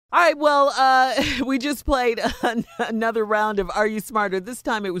All right, well, we just played another round of Are You Smarter? This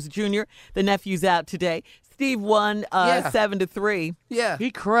time it was Junior. The nephew's out today. Steve won 7-3. Yeah.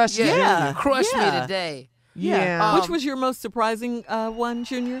 He crushed Yeah. Junior. Crushed me today. Yeah. Which was your most surprising one,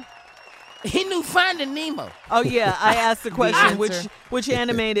 Junior? He knew Finding Nemo. Oh, yeah. I asked the question, answer. which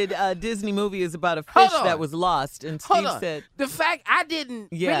animated Disney movie is about a Hold fish on. that was lost? And Hold Steve on. said, The fact I didn't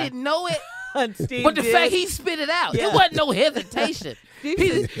really know it, and Steve but the did. fact he spit it out, Yeah. it wasn't no hesitation.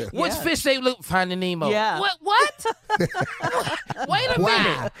 Steve said, Which fish they look Finding Nemo? Yeah. What? Wait a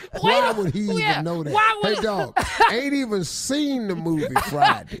minute. Why would he even know that? Why would Hey, dog, ain't even seen the movie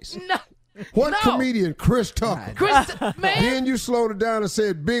Fridays. No. What No. comedian? Chris Tucker. Chris, man. Then you slowed it down and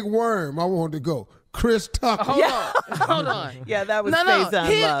said, Big Worm, I wanted to go. Chris Tucker. Hold on. Yeah, that was No. Face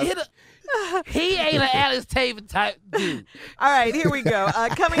on Love. He ain't an Alex Taylor type dude. All right, here we go.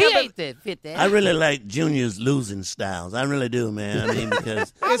 Coming He up. ain't that fit that. I really like Junior's losing styles. I really do, man. I mean,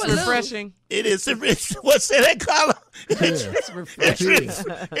 because It's refreshing. it is. What's that, Carla? It's refreshing.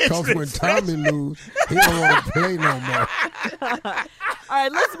 Because when Tommy lose, he don't want to play no more. All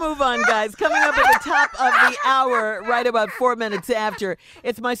right, let's move on, guys. Coming up at the top of the hour, right about 4 minutes after,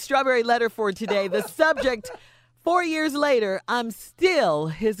 it's my strawberry letter for today. The subject, 4 years later, I'm still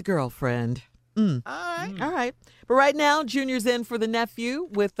his girlfriend. All right. All right. But right now, Junior's in for the nephew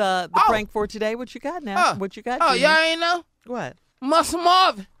with the prank for today. What you got now? What you got, Oh, Junior? y'all ain't know? What? Muscle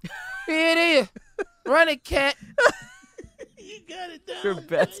Marvin. Here it is. Run it, cat. You got it down. Your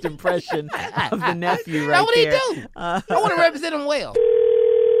best impression of the nephew right That's what there. he do. I want to represent him well.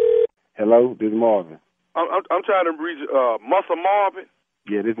 Hello, this is Marvin. I'm trying to reach Muscle Marvin.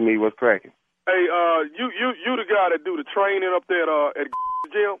 Yeah, this is me. What's cracking? Hey, you the guy that do the training up there at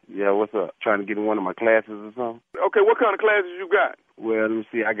gym? Yeah, what's up? Trying to get in one of my classes or something? Okay, what kind of classes you got? Well, let me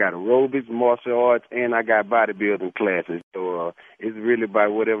see. I got aerobics, martial arts, and I got bodybuilding classes. So it's really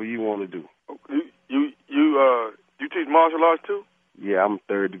about whatever you want to do. You teach martial arts too? Yeah, I'm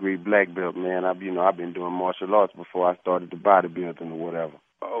third-degree black belt, man. I've been doing martial arts before I started the bodybuilding or whatever.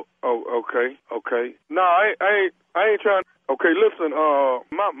 Oh, okay. No, I ain't trying. Okay, listen.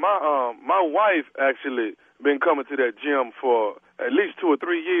 My wife actually been coming to that gym for at least 2 or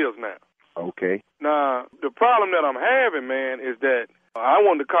 3 years now. Okay. Now, the problem that I'm having, man, is that I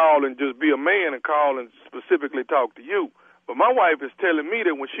wanted to call and just be a man and call and specifically talk to you. But my wife is telling me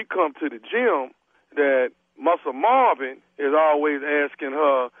that when she comes to the gym, that Muscle Marvin is always asking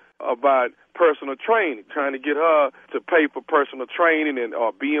her about personal training, trying to get her to pay for personal training and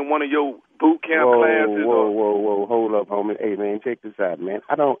be in one of your boot camp classes. Whoa, hold up, homie. Hey, man, check this out, man.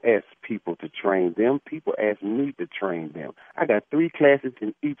 I don't ask people to train them. People ask me to train them. I got 3 classes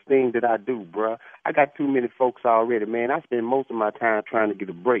in each thing that I do, bruh. I got too many folks already, man. I spend most of my time trying to get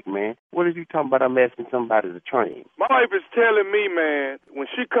a break, man. What are you talking about? I'm asking somebody to train. My wife is telling me, man, when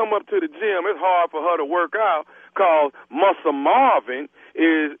she come up to the gym, it's hard for her to work out because Muscle Marvin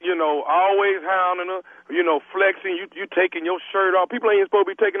is, always hounding her, flexing. You taking your shirt off. People ain't supposed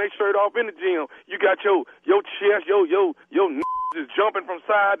to be taking their shirt off in the gym. You got your chest, your is jumping from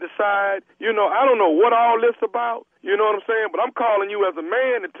side to side. I don't know what all this about. You know what I'm saying? But I'm calling you as a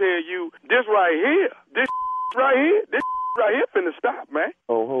man to tell you this right here, this right here finna stop, man.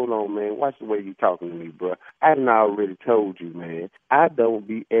 Oh, hold on, man. Watch the way you talking to me, bro. I done already told you, man. I don't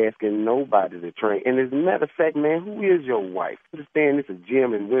be asking nobody to train. And as a matter of fact, man, who is your wife? Understand this is a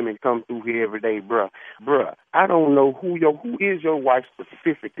gym and women come through here every day, bruh. Bruh, I don't know who is your wife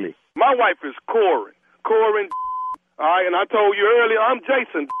specifically. My wife is Corin. All right, and I told you earlier, I'm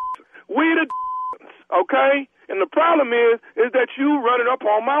Jason. We the okay? And the problem is that you running up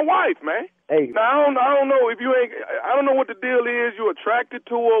on my wife, man. Hey. Now, I don't know if you ain't, I don't know what the deal is, you attracted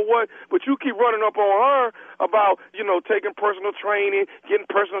to her or what, but you keep running up on her about, taking personal training, getting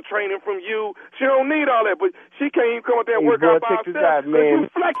personal training from you. She don't need all that, but she can't even come up there and work out by herself because you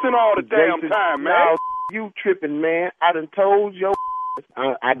flexing all the damn time, man. You tripping, man. I done told your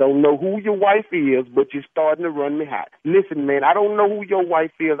I don't know who your wife is, but you're starting to run me hot. Listen, man, I don't know who your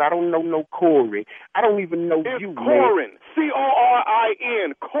wife is. I don't know no Corey. I don't even know you, Corin. man.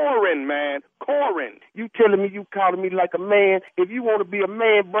 Corin. Corin, man. Corin. You telling me you calling me like a man? If you want to be a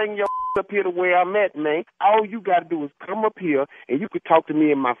man, bring your up here to where I'm at, man. All you got to do is come up here, and you could talk to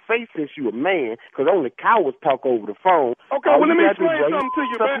me in my face since you a man, because only cowards talk over the phone. Okay, well, let me explain something to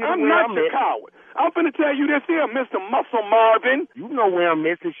you, man. I'm not your coward. I'm finna tell you this here, Mr. Muscle Marvin. You know where I'm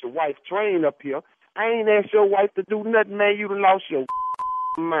at since your wife trained up here. I ain't asked your wife to do nothing, man. You done lost your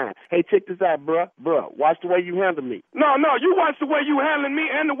mind. Hey, check this out, bruh. Watch the way you handle me. No, you watch the way you handling me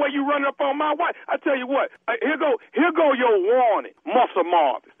and the way you run up on my wife. I tell you what, here go your warning, Muscle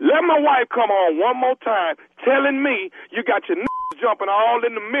Marvin. Let my wife come on one more time telling me you got your jumping all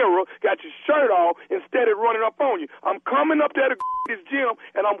in the mirror, got your shirt off, instead of running up on you. I'm coming up there to this gym,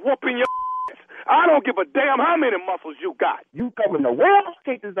 and I'm whooping your ass. I don't give a damn how many muscles you got. You coming to where?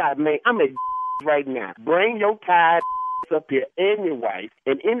 Check this out, man. I'm at right now. Bring your tired up here and your wife,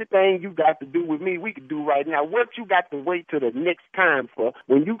 and anything you got to do with me, we can do right now. What you got to wait till the next time for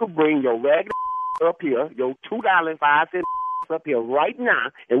when you can bring your regular up here, your $2.05 up here right now,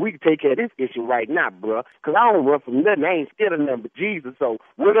 and we can take care of this issue right now, bruh. Because I don't run from nothing. I ain't scared of nothing but Jesus. So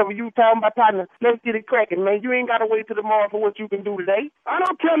whatever you talking about, partner, let's get it cracking, man. You ain't got to wait till tomorrow for what you can do today. I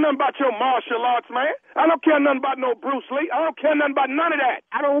don't care nothing about your martial arts, man. I don't care nothing about no Bruce Lee. I don't care nothing about none of that.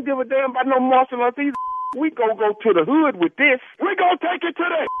 I don't give a damn about no martial arts either. We go to the hood with this. We gonna take it to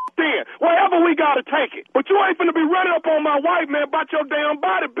the then. Wherever we gotta take it. But you ain't finna be running up on my wife, man, about your damn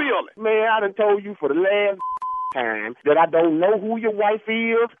bodybuilding. Man, I done told you for the last time that I don't know who your wife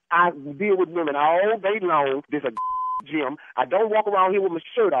is. I deal with women all day long. There's a gym. I don't walk around here with my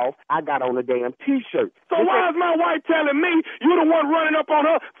shirt off. I got on a damn T-shirt. So why is my wife telling me you the one running up on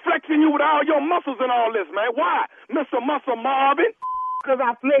her, flexing you with all your muscles and all this, man? Why, Mr. Muscle Marvin? Because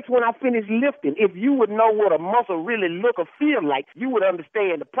I flex when I finish lifting. If you would know what a muscle really look or feel like, you would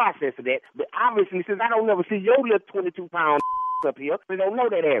understand the process of that. But obviously, since I don't never see your little 22-pound up here, they don't know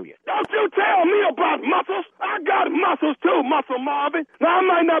that area. Don't you tell me about muscles. I got muscles too, Muscle Marvin. Now, I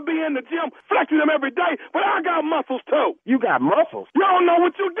might not be in the gym flexing them every day, but I got muscles too. You got muscles? You don't know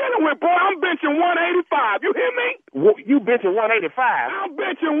what you're dealing with, boy. I'm benching 185. You hear me? You benching 185? I'm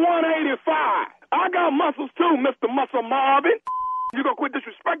benching 185. I got muscles too, Mr. Muscle Marvin. You gonna quit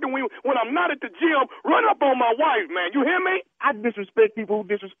disrespecting me when I'm not at the gym? Run up on my wife, man. You hear me? I disrespect people who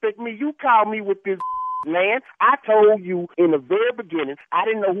disrespect me. You call me with this, man. I told you in the very beginning, I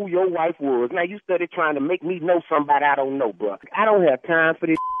didn't know who your wife was. Now you started trying to make me know somebody I don't know, bro. I don't have time for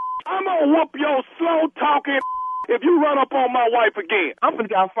this. I'm gonna whoop your slow-talking if you run up on my wife again. I'm gonna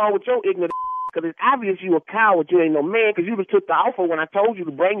get on the phone with your ignorant because it's obvious you a coward. You ain't no man because you just took the offer when I told you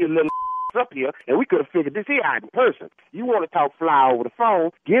to bring your little up here, and we could have figured this here out in person. You want to talk fly over the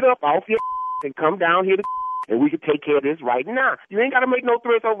phone, get up off your and come down here to and we can take care of this right now. You ain't got to make no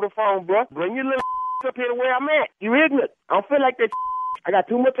threats over the phone, bro. Bring your little up here to where I'm at. You ignorant. I don't feel like that. I got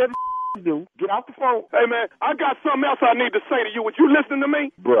too much other to do. Get off the phone. Hey, man, I got something else I need to say to you. Would you listen to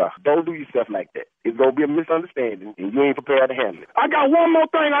me? Bruh, don't do yourself like that. It's going to be a misunderstanding, and you ain't prepared to handle it. I got one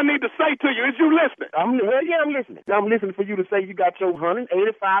more thing I need to say to you. Is you listening? I'm listening. Now I'm listening for you to say you got your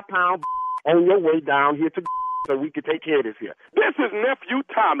 185-pound on your way down here to so we can take care of this here. This is Nephew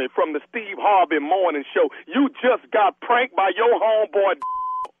Tommy from the Steve Harvey Morning Show. You just got pranked by your homeboy.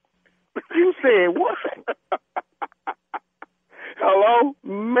 You said what? Hello?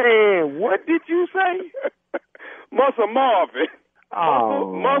 Man, what did you say? Muscle Marvin.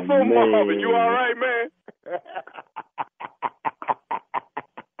 Oh, Muscle man. Marvin. You all right, man?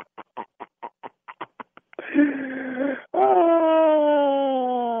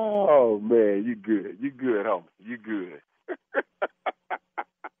 Oh, man, you good. You good, homie. You good.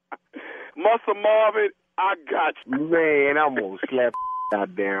 Muscle Marvin, I got you. Man, I'm going to slap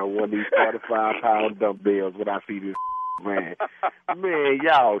out there on one of these 45-pound dumbbells when I see this, man. Man,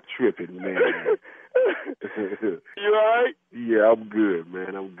 y'all tripping, man. You all right? Yeah, I'm good,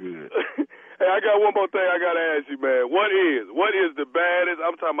 man. I'm good. Hey, I got one more thing I got to ask you, man. What is the baddest,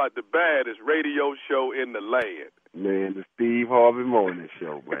 I'm talking about the baddest radio show in the land? Man, the Steve Harvey Morning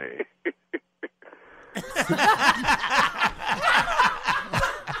Show, man.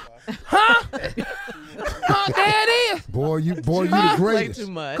 Huh? Huh, there it is. Boy, you the Play greatest. too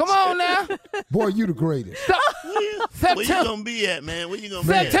much. Come on now. Boy, you the greatest. Where you September, gonna be at, man? Where you gonna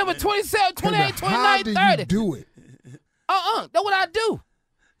be at? September Man? 27, 28, How 29, do 30. you do it? That's what I do.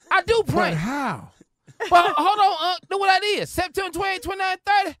 I do But prank. how? Well, hold on, Look what that is. September 28, 29,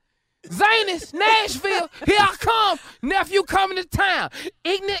 30. Zanis, Nashville, here I come. Nephew coming to town.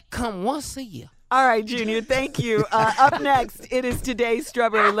 Ignorant come once a year. All right, Junior, thank you. Up next, it is today's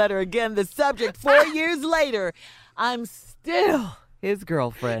Strawberry Letter. Again, the subject, 4 years later, I'm still his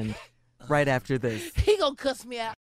girlfriend. Right after this. He gonna cuss me out.